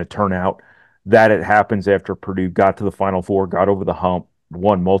this was going to turn out. That it happens after Purdue got to the Final Four, got over the hump,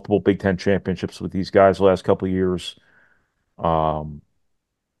 won multiple Big Ten championships with these guys the last couple of years, um,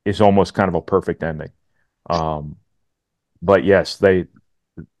 is almost kind of a perfect ending. Um, but yes, they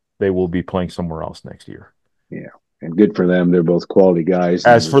will be playing somewhere else next year. Yeah, and good for them. They're both quality guys.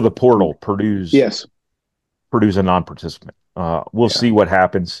 As for the portal, Purdue's a non-participant. We'll see what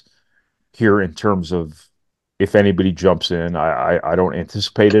happens here in terms of if anybody jumps in. I don't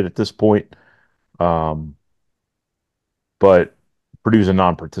anticipate it at this point. But Purdue's a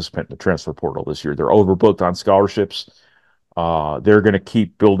non-participant in the transfer portal this year. They're overbooked on scholarships. They're going to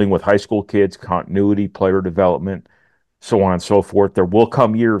keep building with high school kids, continuity, player development, so on and so forth. There will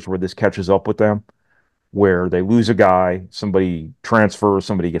come years where this catches up with them, where they lose a guy, somebody transfers,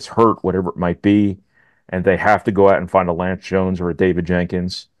 somebody gets hurt, whatever it might be, and they have to go out and find a Lance Jones or a David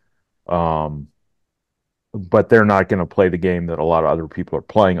Jenkins. But they're not going to play the game that a lot of other people are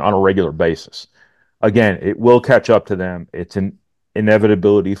playing on a regular basis. Again, it will catch up to them. It's an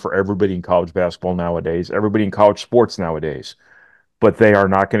inevitability for everybody in college basketball nowadays, everybody in college sports nowadays. But they are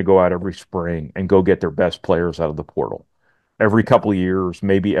not going to go out every spring and go get their best players out of the portal. Every couple of years,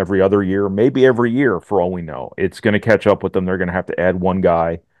 maybe every other year, maybe every year, for all we know. It's going to catch up with them. They're going to have to add one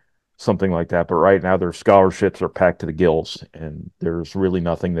guy, something like that. But right now, their scholarships are packed to the gills, and there's really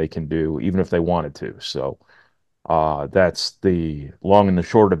nothing they can do, even if they wanted to. So that's the long and the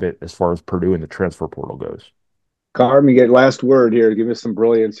short of it as far as Purdue and the transfer portal goes. Carmin, you get last word here. Give us some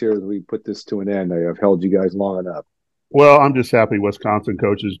brilliance here as we put this to an end. I've held you guys long enough. Well, I'm just happy Wisconsin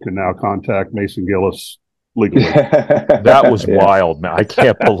coaches can now contact Mason Gillis legally. That was wild, man. I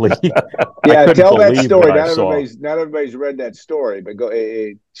can't believe. Tell that story. Not everybody's read that story, but go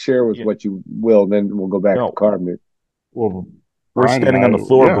share with what you will, and then we'll go back to Carmin. Well, we're standing on the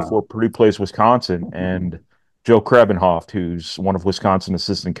floor before Purdue plays Wisconsin, and Joe Krabenhoft, who's one of Wisconsin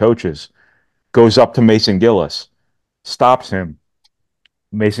assistant coaches, goes up to Mason Gillis, stops him.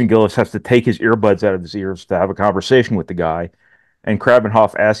 Mason Gillis has to take his earbuds out of his ears to have a conversation with the guy, and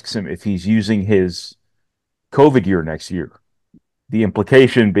Krabenhoft asks him if he's using his COVID year next year. The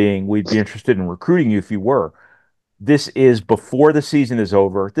implication being, we'd be interested in recruiting you if you were. This is before the season is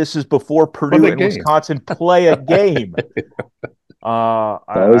over. This is before Purdue and Wisconsin play a game.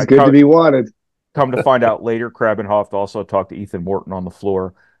 Always good to be wanted. Come to find out later, Krabenhoft also talked to Ethan Morton on the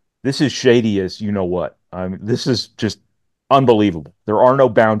floor. This is shady as you know what. I mean, this is just unbelievable. There are no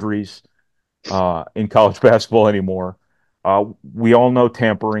boundaries in college basketball anymore. We all know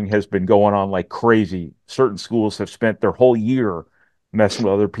tampering has been going on like crazy. Certain schools have spent their whole year messing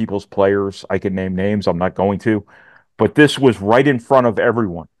with other people's players. I can name names. I'm not going to. But this was right in front of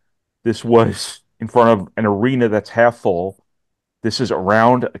everyone. This was in front of an arena that's half full. This is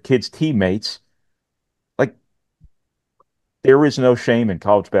around a kid's teammates. Like, there is no shame in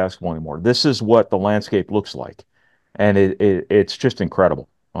college basketball anymore. This is what the landscape looks like. And it's just incredible.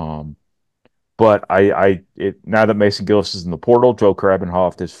 But now that Mason Gillis is in the portal, Joe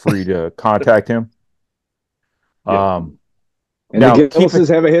Krabenhoft is free to contact him. And the Now, keep Gillises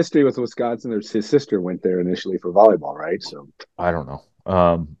it. have a history with Wisconsin. His sister went there initially for volleyball, right? So I don't know.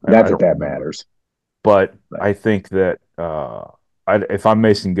 not I that don't that remember. matters. But But I think that if I'm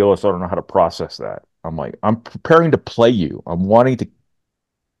Mason Gillis, I don't know how to process that. I'm like, I'm preparing to play you. I'm wanting to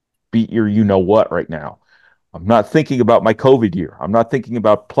beat your you know what right now. I'm not thinking about my COVID year. I'm not thinking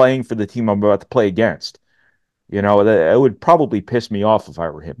about playing for the team I'm about to play against. You know, that it would probably piss me off if I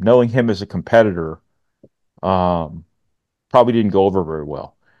were him. Knowing him as a competitor, um, probably didn't go over very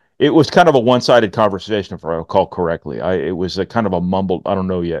well. It was kind of a one-sided conversation, if I recall correctly. It was a kind of a mumbled, I don't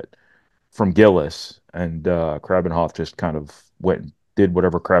know yet, from Gillis, and Krabenhoff just kind of went and did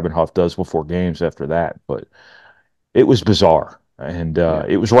whatever Krabenhoff does before games after that. But it was bizarre, and yeah,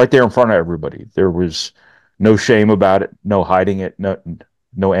 it was right there in front of everybody. There was no shame about it, no hiding it,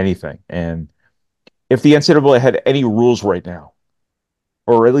 no anything. And if the NCAA had any rules right now,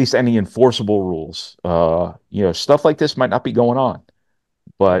 or at least any enforceable rules, stuff like this might not be going on.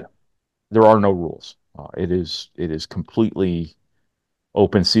 yeah, But there are no rules. It is completely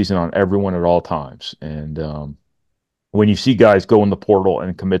open season on everyone at all times. And when you see guys go in the portal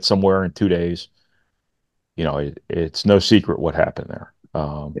and commit somewhere in 2 days, it's no secret what happened there.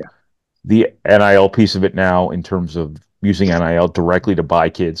 yeah. The NIL piece of it now, in terms of using NIL directly to buy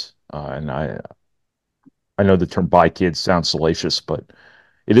kids, and I know the term "buy kids" sounds salacious, but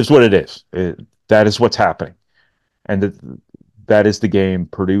it is what it is. That is what's happening, and that is the game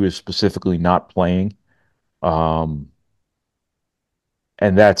Purdue is specifically not playing. Um,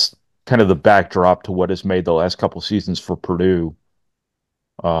 and that's kind of the backdrop to what has made the last couple seasons for Purdue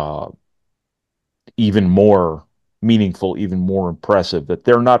uh, even more meaningful, even more impressive. That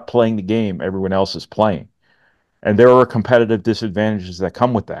they're not playing the game everyone else is playing, and there are competitive disadvantages that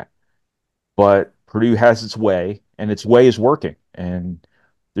come with that. But Purdue has its way, and its way is working, and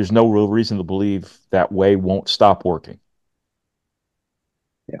there's no real reason to believe that way won't stop working.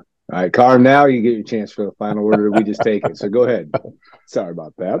 Yeah. All right, Carm, now you get your chance for the final word, or we just take it. So go ahead. Sorry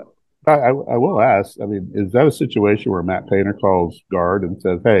about that. I will ask. I mean, is that a situation where Matt Painter calls guard and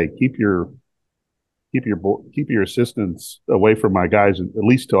says, "Hey, keep your assistants away from my guys at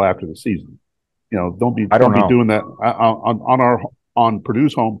least till after the season. You know, I don't don't be know. doing that on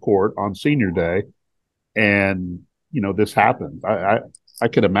Purdue's home court on senior day." And this happens. I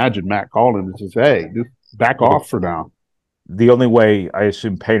could imagine Matt calling and says, "Hey, just back Well, off for now." the only way I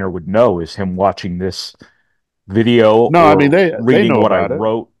assume Painter would know is him watching this video No, I mean or they reading know what I about it,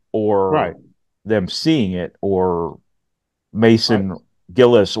 wrote right? or them seeing it or Mason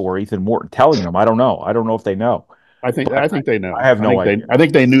Gillis or Ethan Morton telling them. I don't know. I don't know if they know, I but think they I know. have no idea. I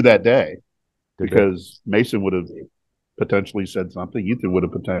think they knew that day Did they? because Mason would have potentially said something. Ethan would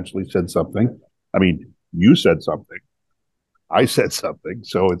have potentially said something. I mean, you said something. I said something.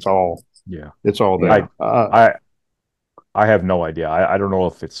 So Yeah. it's all Yeah. there. I I have no idea. I don't know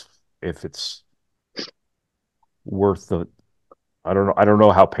if it's worth the. I don't know. I don't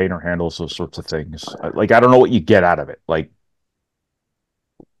know how Painter handles those sorts of things. Like I don't know what you get out of it. Like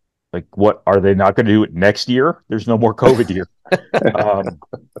what are they not going to do it next year? There's no more COVID year. Um,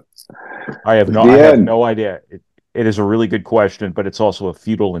 I The have end. no idea. It is a really good question, but it's also a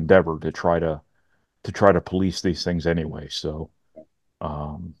futile endeavor to try to police these things anyway. So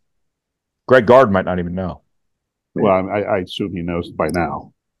um, Greg Gard might not even know. Well, I assume he knows by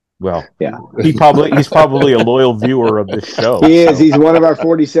now. Well, Yeah. he's probably a loyal viewer of this show. He is. So He's one of our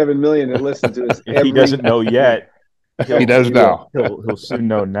 47 million that listen to us if he every doesn't know week. yet, He he'll does He will. now. he'll soon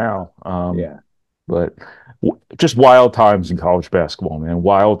know now. Yeah. But just wild times in college basketball, man.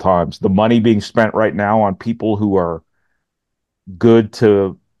 Wild times. The money being spent right now on people who are good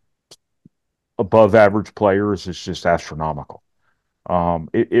to above average players is just astronomical.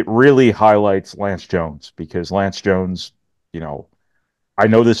 It really highlights Lance Jones because Lance Jones, you know, I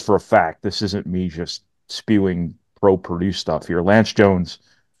know this for a fact. This isn't me just spewing pro Purdue stuff here. Lance Jones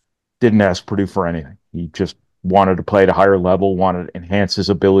didn't ask Purdue for anything. He just wanted to play at a higher level, wanted to enhance his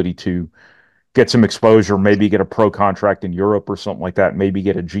ability to get some exposure, maybe get a pro contract in Europe or something like that, maybe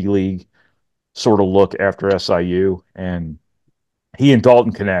get a G League sort of look after SIU. And he and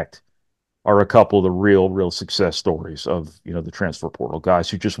Dalton Connect are a couple of the real success stories of the transfer portal guys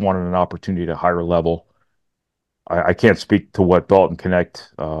who just wanted an opportunity at a higher level. I can't speak to what Dalton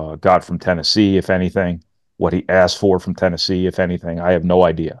Connect got from Tennessee, if anything, what he asked for from Tennessee, if anything. I have no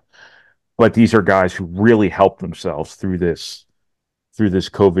idea. But these are guys who really helped themselves through this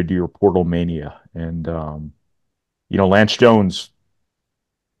COVID year portal mania. And Lance Jones,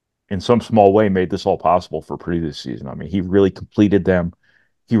 in some small way, made this all possible for Purdue this season. I mean, he really completed them.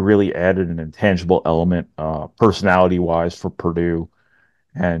 He really added an intangible element, personality wise, for Purdue,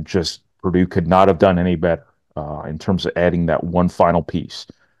 and just Purdue could not have done any better. in terms of adding that one final piece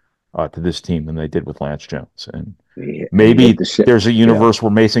to this team than they did with Lance Jones. And maybe there's a universe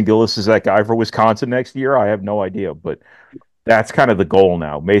where Mason Gillis is that guy for Wisconsin next year. I have no idea, but that's kind of the goal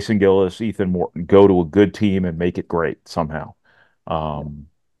now. Mason Gillis, Ethan Morton, go to a good team and make it great somehow.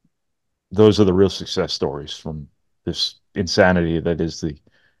 Those are the real success stories from this insanity that is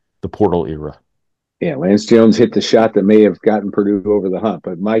the portal era. Yeah, Lance Jones hit the shot that may have gotten Purdue over the hump.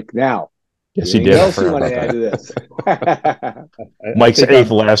 But Mike, now, yes, he did. Else you want to add to this? Mike's eighth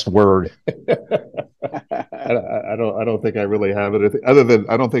last word. I don't think I really have it. Other than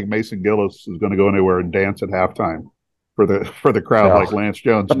I don't think Mason Gillis is going to go anywhere and dance at halftime for the crowd like Lance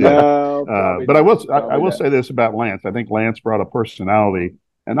Jones did. No, but I will say this about Lance. I think Lance brought a personality,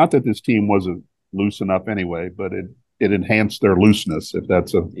 and not that this team wasn't loose enough anyway, but it enhanced their looseness. If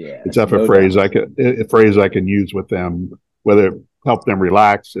that's a phrase I can use with them, whether it helped them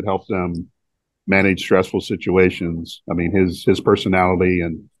relax, it helped them manage stressful situations. I mean, his personality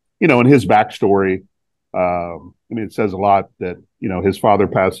and his backstory. It says a lot that his father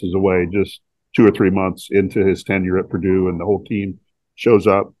passes away just 2 or 3 months into his tenure at Purdue, and the whole team shows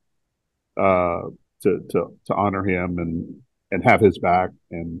up to honor him and have his back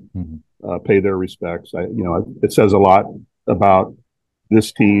and pay their respects. It says a lot about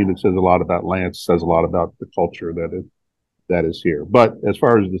this team. It says a lot about Lance. It says a lot about the culture that is here. But as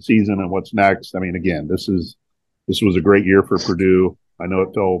far as the season and what's next, I mean, again, this was a great year for Purdue. I know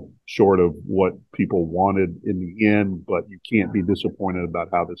it fell short of what people wanted in the end, but you can't be disappointed about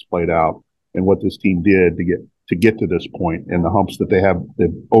how this played out and what this team did to get to this point, and the humps that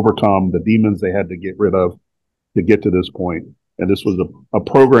they've overcome, the demons they had to get rid of to get to this point. And this was a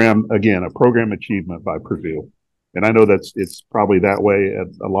program achievement by Purdue. And I know it's probably that way at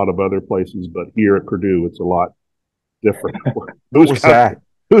a lot of other places, but here at Purdue, it's a lot different. Who's that?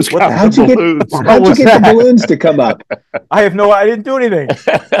 How'd you get the balloons to come up? I didn't do anything.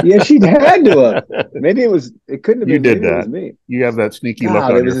 Yeah, she had to have. Maybe it couldn't have been. You did that. It was me. You have that sneaky look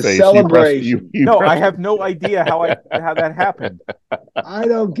on your face. It was a celebration. I have no idea how that happened. I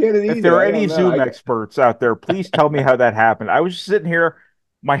don't get it either. If there are any Zoom experts out there, please tell me how that happened. I was just sitting here.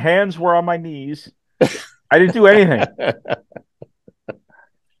 My hands were on my knees. I didn't do anything.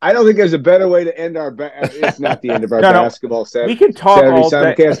 I don't think there's a better way to end our. It's not the end of our basketball set. We can talk Saturday all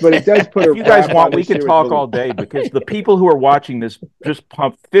day, Simulcast, but it does put. If you guys want, we can talk all day because the people who are watching this just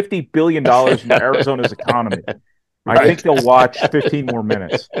pumped $50 billion into Arizona's economy. I think they'll watch 15 more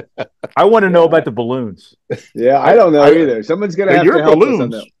minutes. I want to know about the balloons. Yeah, I don't know either. Someone's going to have to help us on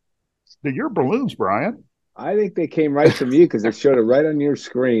that. They're your balloons, Brian. I think they came right from you because they showed it right on your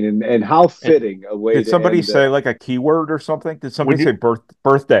screen, and how fitting a way. Did somebody say like a keyword or something? Did somebody say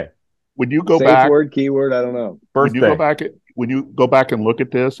birthday? When you go back, word, keyword, I don't know. Birthday. When you go back and look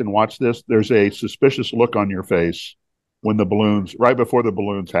at this and watch this, there's a suspicious look on your face when right before the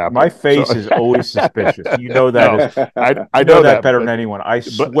balloons happen. My face is always suspicious. You know that. No, I know that better than anyone. I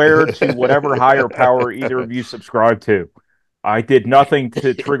swear to whatever higher power either of you subscribe to, I did nothing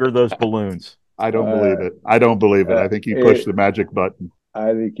to trigger those balloons. I don't believe it. I don't believe it. I think you pushed the magic button.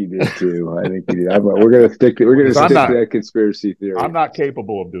 I think you did too. We're going to stick to that conspiracy theory. I'm not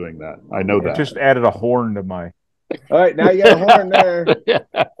capable of doing that. I know that. I just added a horn to my. All right, now you got a horn there.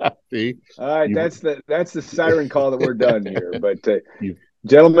 See? All right, that's the siren call that we're done here. But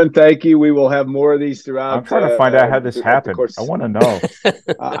gentlemen, thank you. We will have more of these throughout. I'm trying to find out how this happened. I want to know.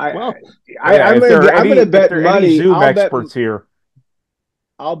 I'm going to bet money. Zoom experts here.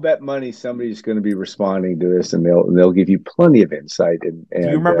 I'll bet money somebody's going to be responding to this, and they'll give you plenty of insight. And do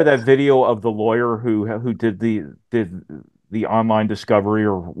you remember that video of the lawyer who did the online discovery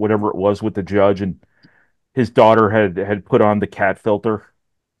or whatever it was with the judge, and his daughter had put on the cat filter?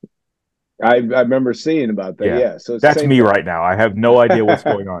 I remember seeing about that. Yeah, so that's me right now. I have no idea what's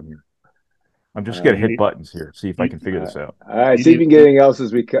going on here. I'm just going to hit buttons here, see if I can figure this out. All right, see if you can get anything else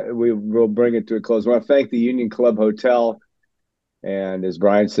as we'll bring it to a close. I want to thank the Union Club Hotel. And as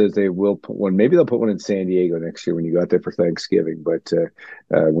Brian says, they will put one. Maybe they'll put one in San Diego next year when you go out there for Thanksgiving. But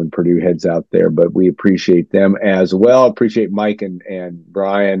when Purdue heads out there, but we appreciate them as well. Appreciate Mike and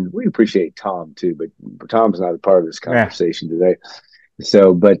Brian. We appreciate Tom too, but Tom's not a part of this conversation today.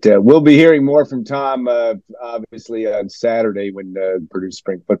 So, but we'll be hearing more from Tom obviously on Saturday when Purdue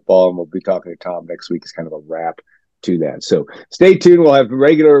spring football, and we'll be talking to Tom next week as kind of a wrap to that. So stay tuned. We'll have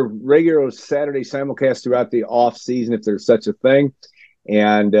regular Saturday simulcast throughout the off season if there's such a thing,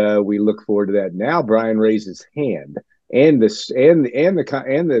 and we look forward to that. Now Brian raised his hand, and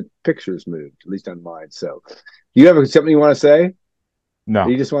the pictures moved, at least on mine. So, do you have something you want to say? No,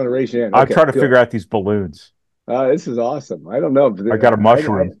 you just want to raise your hand. I'm trying to figure out these balloons. This is awesome. I don't know. I got a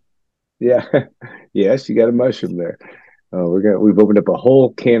mushroom. Yeah. Yes, you got a mushroom there. We've opened up a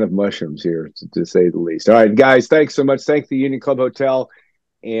whole can of mushrooms here, to say the least. All right, guys, thanks so much. Thank the Union Club Hotel.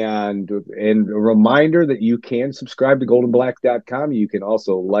 And a reminder that you can subscribe to GoldandBlack.com. You can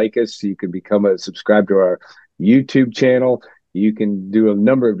also like us. You can become a subscribe to our YouTube channel. You can do a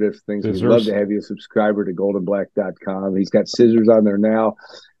number of different things. We'd love to have you a subscriber to GoldandBlack.com. He's got scissors on there now.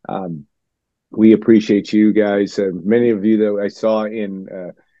 We appreciate you guys. Many of you that I saw in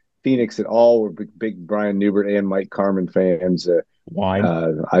Phoenix at all were big Brian Neubert and Mike Carmin fans.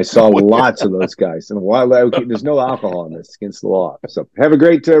 I saw lots of those guys. And there's no alcohol in this. It's against the law. So have a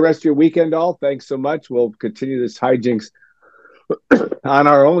great rest of your weekend, all. Thanks so much. We'll continue this hijinks on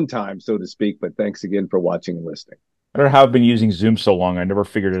our own time, so to speak. But thanks again for watching and listening. I don't know how I've been using Zoom so long. I never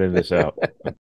figured any of this out.